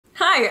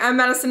Hi, I'm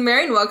Madison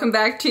Mary and welcome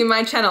back to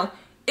my channel.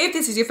 If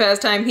this is your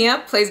first time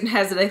here, please don't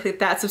hesitate to click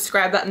that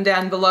subscribe button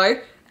down below.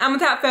 And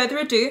without further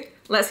ado,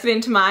 let's get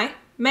into my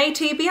May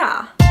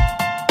TBR.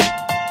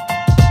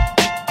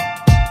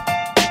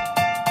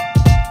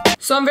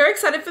 So I'm very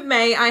excited for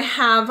May. I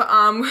have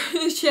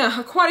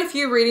quite a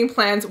few reading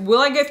plans.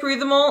 Will I go through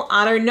them all?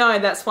 I don't know.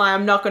 That's why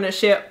I'm not going to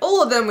share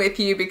all of them with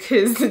you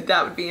because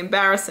that would be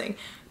embarrassing.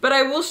 But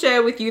I will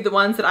share with you the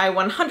ones that I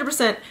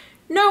 100%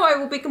 know I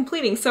will be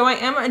completing. So I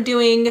am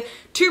doing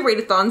 2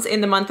 readathons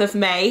in the month of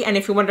May, and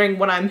if you're wondering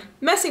what I'm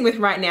messing with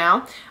right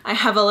now, I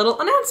have a little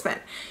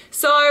announcement.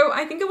 So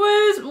I think it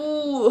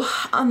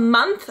was a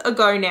month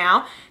ago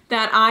now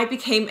that I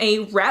became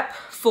a rep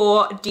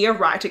for Dear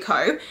Writer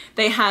Co.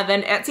 They have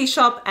an Etsy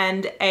shop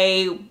and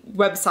a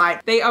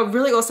website. They are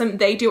really awesome.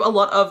 They do a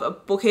lot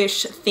of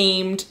bookish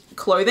themed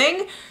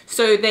clothing.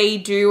 So they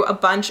do a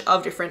bunch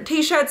of different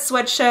t-shirts,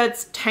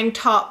 sweatshirts, tank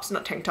tops,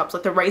 not tank tops,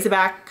 like the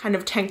razorback kind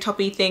of tank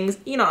toppy things.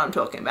 You know what I'm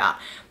talking about.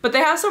 But they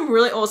have some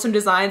really awesome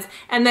designs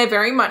and they're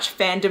very much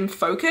fandom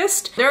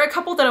focused. There are a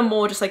couple that are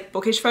more just like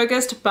bookish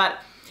focused, but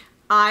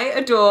I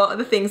adore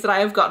the things that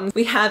I have gotten.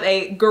 We have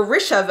a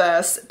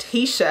Grishaverse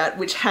t-shirt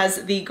which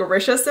has the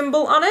Grisha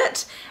symbol on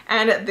it,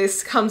 and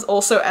this comes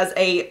also as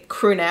a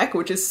crew neck,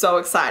 which is so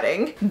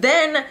exciting.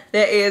 Then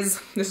there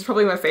is, this is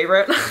probably my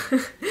favorite,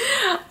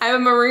 I have a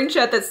maroon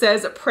shirt that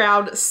says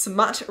Proud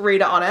Smut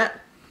Reader on it.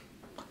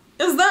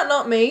 Is that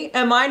not me?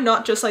 Am I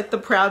not just like the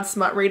proud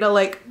smut reader?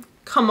 Like,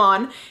 come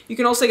on. You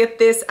can also get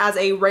this as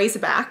a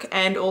razorback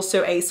and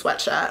also a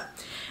sweatshirt.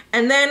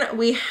 And then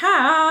we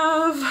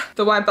have,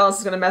 the white balance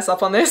is gonna mess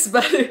up on this,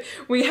 but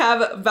we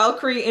have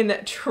Valkyrie in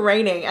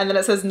Training, and then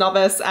it says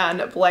Novice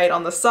and Blade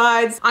on the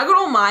sides. I got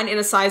all mine in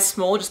a size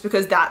small just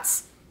because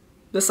that's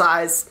the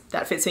size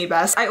that fits me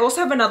best. I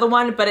also have another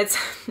one, but it's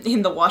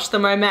in the wash at the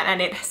moment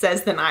and it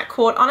says The Night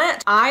Court on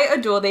it. I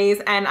adore these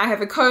and I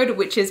have a code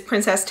which is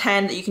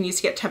Princess10 that you can use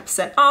to get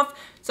 10% off.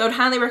 So I'd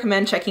highly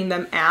recommend checking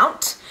them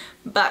out.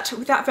 But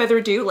without further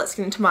ado, let's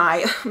get into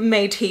my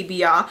May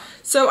TBR.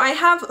 So I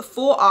have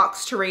 4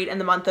 arcs to read in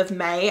the month of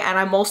May, and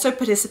I'm also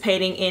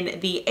participating in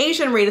the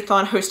Asian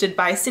Readathon hosted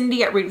by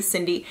Cindy at Read with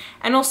Cindy,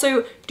 and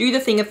also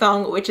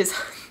DoTheThingAthon, which is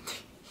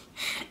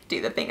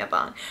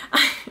DoTheThingAthon,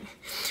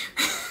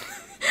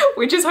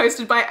 which is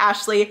hosted by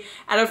Ashley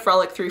at A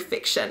Frolic Through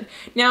Fiction.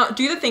 Now,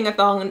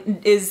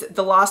 DoTheThingAthon is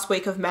the last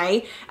week of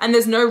May, and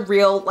there's no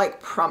real like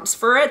prompts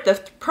for it.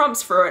 The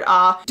prompts for it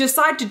are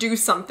decide to do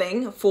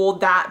something for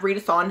that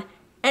readathon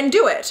and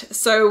do it.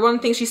 So one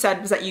thing she said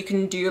was that you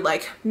can do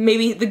like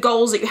maybe the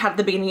goals that you had at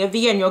the beginning of the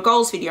year in your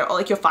goals video, or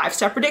like your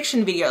 5-star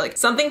prediction video, like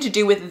something to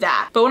do with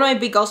that. But one of my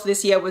big goals for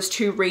this year was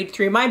to read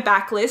through my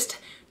backlist,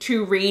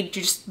 to read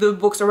just the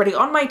books already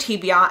on my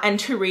TBR, and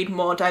to read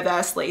more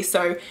diversely.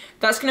 So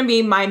that's going to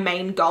be my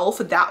main goal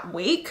for that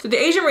week. So the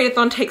Asian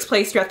Readathon takes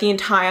place throughout the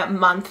entire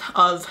month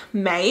of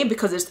May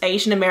because it's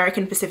Asian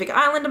American Pacific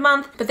Islander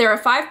month, but there are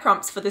 5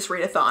 prompts for this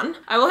readathon.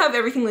 I will have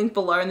everything linked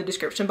below in the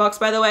description box,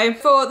 by the way.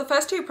 For the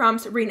first 2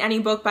 prompts, read any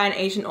book by an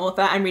Asian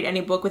author and read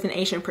any book with an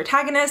Asian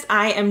protagonist.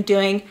 I am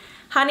doing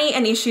Honey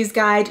and Issue's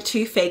Guide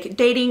to Fake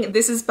Dating.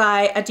 This is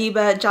by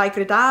Adiba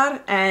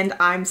Jayagridar, and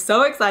I'm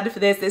so excited for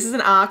this. This is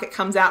an arc. It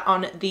comes out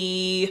on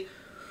the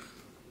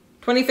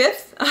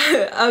 25th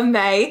of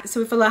May.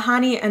 So we follow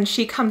Hani, and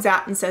she comes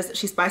out and says that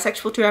she's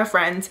bisexual to her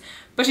friends,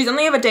 but she's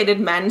only ever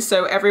dated men,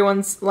 so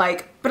everyone's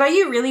like, but are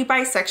you really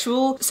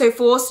bisexual? So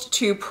forced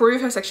to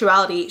prove her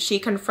sexuality, she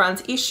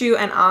confronts Issue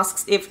and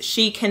asks if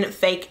she can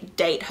fake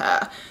date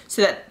her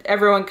so that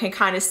everyone can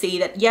kind of see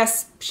that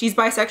yes, she's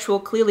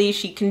bisexual, clearly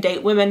she can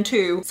date women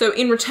too. So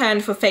in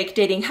return for fake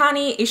dating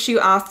Hani, Issue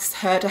asks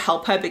her to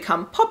help her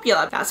become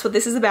popular. That's what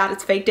this is about,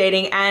 it's fake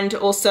dating. And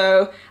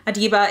also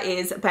Adiba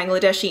is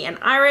Bangladeshi and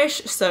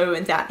Irish, so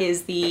that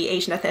is the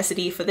Asian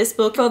ethnicity for this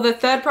book. For the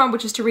 3rd prompt,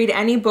 which is to read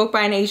any book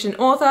by an Asian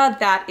author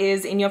that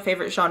is in your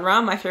favorite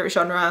genre, my favorite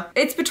genre,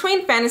 it's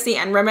between fantasy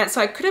and romance,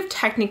 so I could have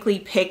technically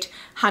picked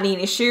Honey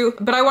and Issue,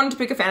 but I wanted to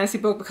pick a fantasy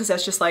book because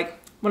that's just like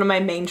one of my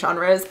main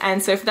genres.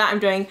 And so for that I'm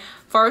doing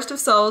Forest of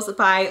Souls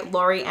by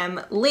Laurie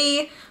M.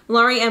 Lee.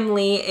 Laurie M.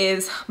 Lee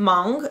is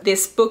Hmong.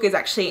 This book is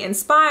actually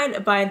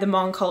inspired by the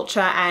Hmong culture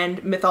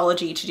and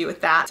mythology to do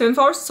with that. So in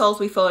Forest of Souls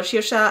we follow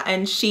Shirsha,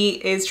 and she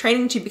is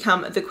training to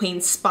become the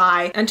Queen's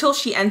spy until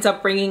she ends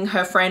up bringing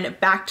her friend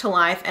back to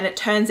life, and it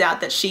turns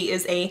out that she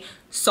is a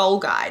soul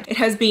guide. It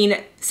has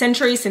been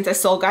centuries since a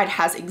soul guide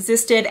has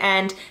existed,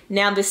 and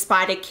now the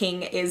Spider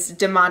King is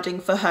demanding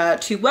for her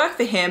to work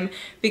for him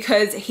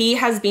because he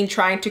has been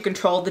trying to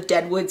control the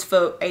Deadwoods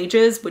for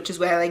ages, which is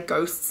where like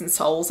ghosts and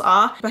souls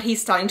are, but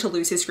he's starting to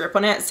lose his grip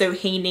on it, so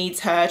he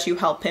needs her to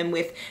help him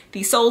with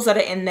the souls that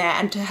are in there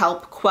and to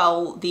help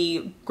quell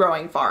the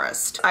growing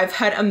forest. I've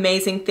heard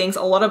amazing things.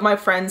 A lot of my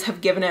friends have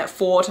given it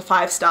 4 to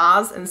 5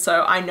 stars, and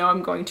so I know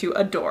I'm going to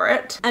adore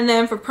it. And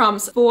then for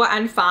prompts 4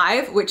 and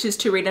 5, which is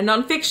to read a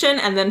non-fiction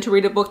and then to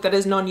read a book that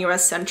is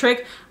non-US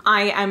centric.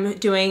 I am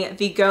doing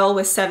The Girl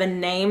with 7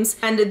 Names,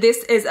 and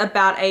this is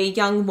about a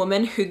young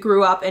woman who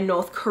grew up in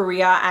North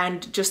Korea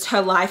and just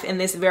her life in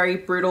this very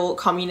brutal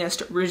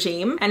communist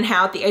regime, and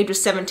how at the age of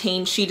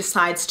 17 she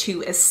decides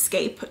to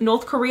escape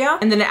North Korea,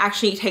 and then it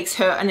actually takes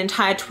her an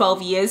entire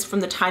 12 years from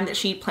the time that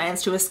she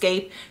plans to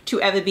escape to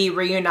ever be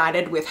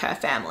reunited with her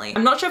family.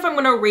 I'm not sure if I'm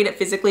going to read it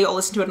physically or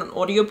listen to it on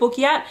audiobook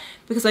yet,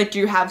 because I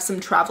do have some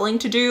traveling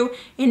to do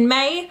in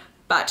May,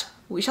 but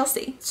we shall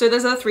see. So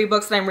those are the 3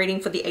 books that I'm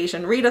reading for the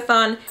Asian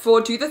Readathon. For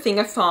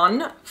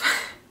DoTheThingAthon,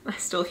 I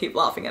still keep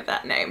laughing at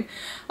that name.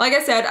 Like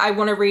I said, I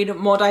want to read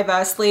more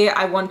diversely.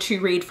 I want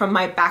to read from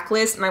my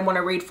backlist, and I want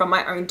to read from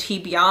my own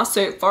TBR.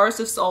 So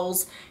Forest of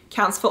Souls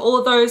counts for all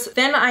of those.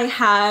 Then I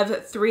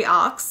have 3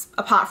 arcs,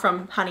 apart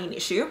from Honey and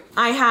Issue.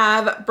 I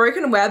have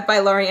Broken Web by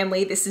Laurie M.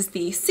 Lee. This is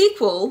the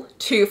sequel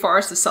to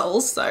Forest of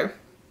Souls, so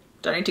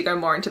don't need to go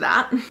more into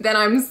that. Then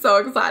I'm so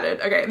excited.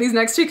 Okay, these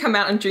next 2 come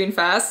out on June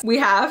 1st. We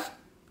have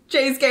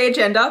Jay's Gay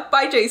Agenda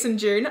by Jason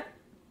June.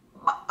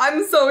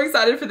 I'm so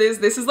excited for this.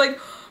 This is like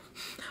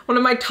one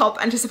of my top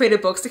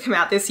anticipated books to come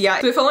out this year.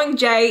 So we're following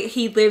Jay.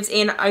 He lives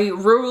in a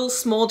rural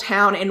small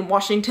town in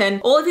Washington.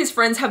 All of his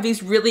friends have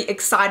these really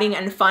exciting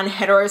and fun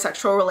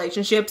heterosexual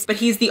relationships, but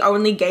he's the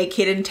only gay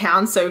kid in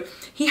town. So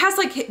he has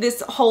like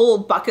this whole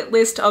bucket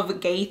list of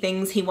gay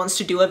things he wants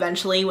to do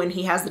eventually when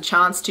he has the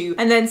chance to.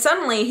 And then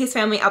suddenly his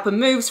family up and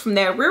moves from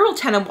their rural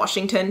town of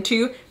Washington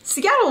to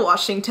Seattle,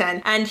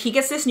 Washington. And he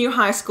gets this new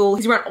high school.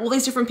 He's around all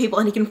these different people,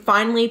 and he can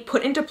finally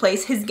put into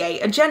place his gay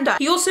agenda.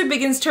 He also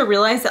begins to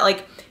realize that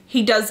like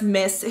he does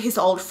miss his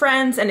old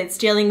friends, and it's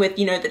dealing with,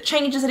 you know, the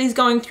changes that he's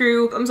going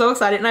through. I'm so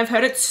excited, and I've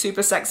heard it's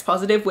super sex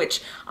positive, which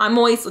I'm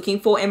always looking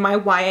for in my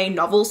YA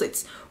novels.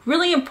 It's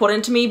really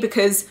important to me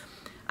because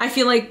I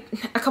feel like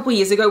a couple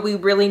years ago we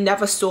really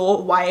never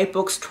saw YA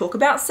books talk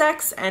about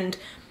sex, and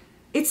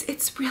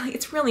it's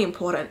really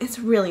important. It's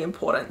really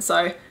important.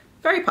 So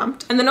very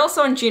pumped. And then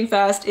also on June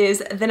 1st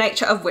is The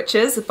Nature of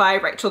Witches by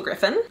Rachel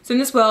Griffin. So in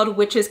this world,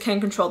 witches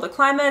can control the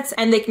climates,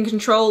 and they can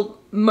control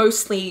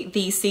mostly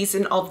the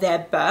season of their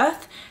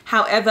birth.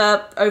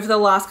 However, over the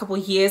last couple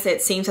of years,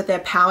 it seems that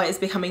their power is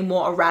becoming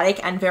more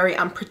erratic and very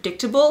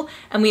unpredictable.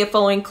 And we are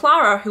following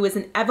Clara, who is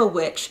an Ever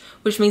Witch,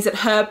 which means that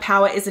her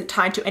power isn't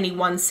tied to any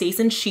one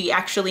season. She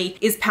actually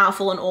is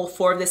powerful in all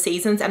 4 of the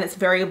seasons, and it's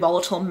very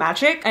volatile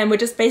magic. And we're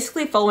just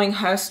basically following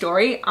her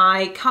story.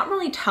 I can't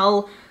really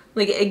tell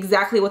like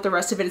exactly what the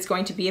rest of it is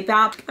going to be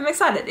about. I'm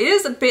excited. It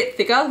is a bit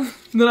thicker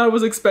than I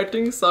was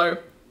expecting, so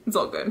it's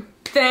all good.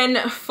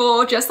 Then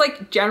for just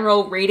like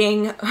general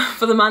reading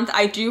for the month,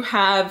 I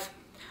have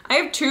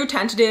 2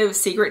 tentative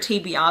secret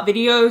TBR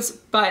videos,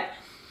 but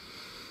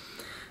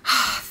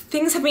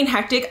things have been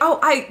hectic. Oh,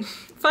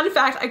 fun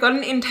fact, I got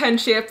an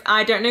internship.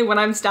 I don't know when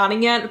I'm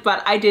starting yet,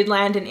 but I did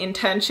land an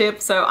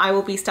internship, so I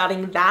will be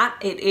starting that.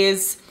 It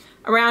is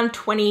around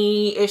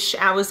 20-ish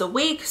hours a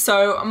week,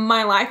 so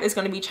my life is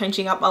going to be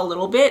changing up a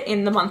little bit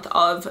in the month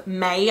of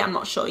May. I'm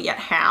not sure yet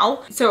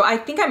how. So I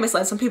think I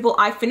misled some people.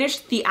 I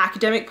finished the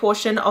academic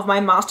portion of my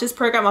master's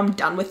program. I'm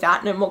done with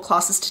that, no more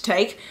classes to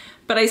take,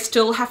 but I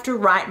still have to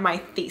write my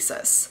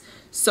thesis.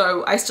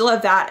 So I still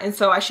have that, and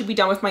so I should be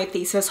done with my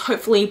thesis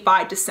hopefully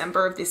by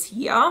December of this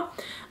year.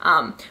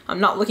 I'm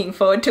not looking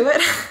forward to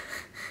it.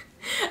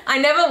 I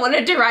never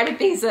wanted to write a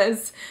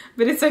thesis,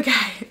 but it's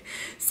okay.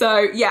 So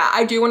yeah,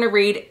 I do want to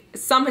read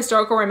some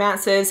historical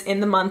romances in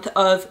the month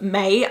of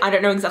May. I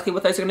don't know exactly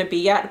what those are going to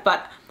be yet,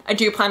 but I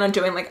do plan on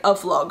doing like a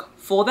vlog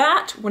for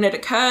that when it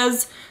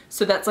occurs.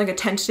 So that's like a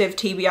tentative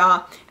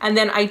TBR. And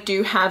then I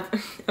do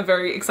have a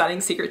very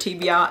exciting secret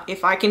TBR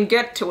if I can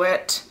get to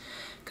it,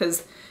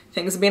 because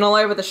things have been all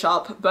over the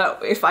shop.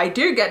 But if I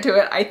do get to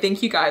it, I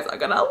think you guys are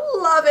gonna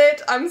love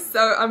it.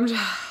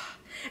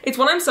 It's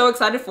one I'm so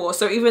excited for.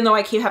 So even though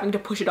I keep having to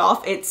push it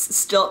off, it's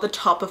still at the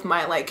top of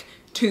my like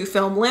to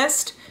film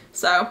list.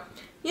 So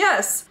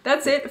yes,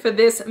 that's it for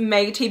this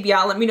May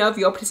TBR. Let me know if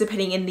you're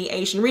participating in the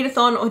Asian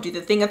Readathon or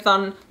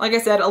DoTheThingAthon. Like I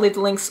said, I'll leave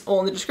the links all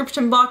in the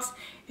description box.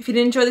 If you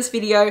did enjoy this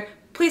video,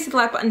 please hit the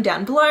like button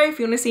down below. If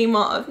you want to see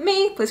more of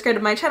me, please go to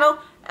my channel.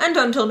 And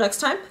until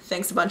next time,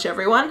 thanks a bunch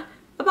everyone.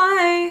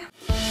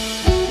 Bye-bye.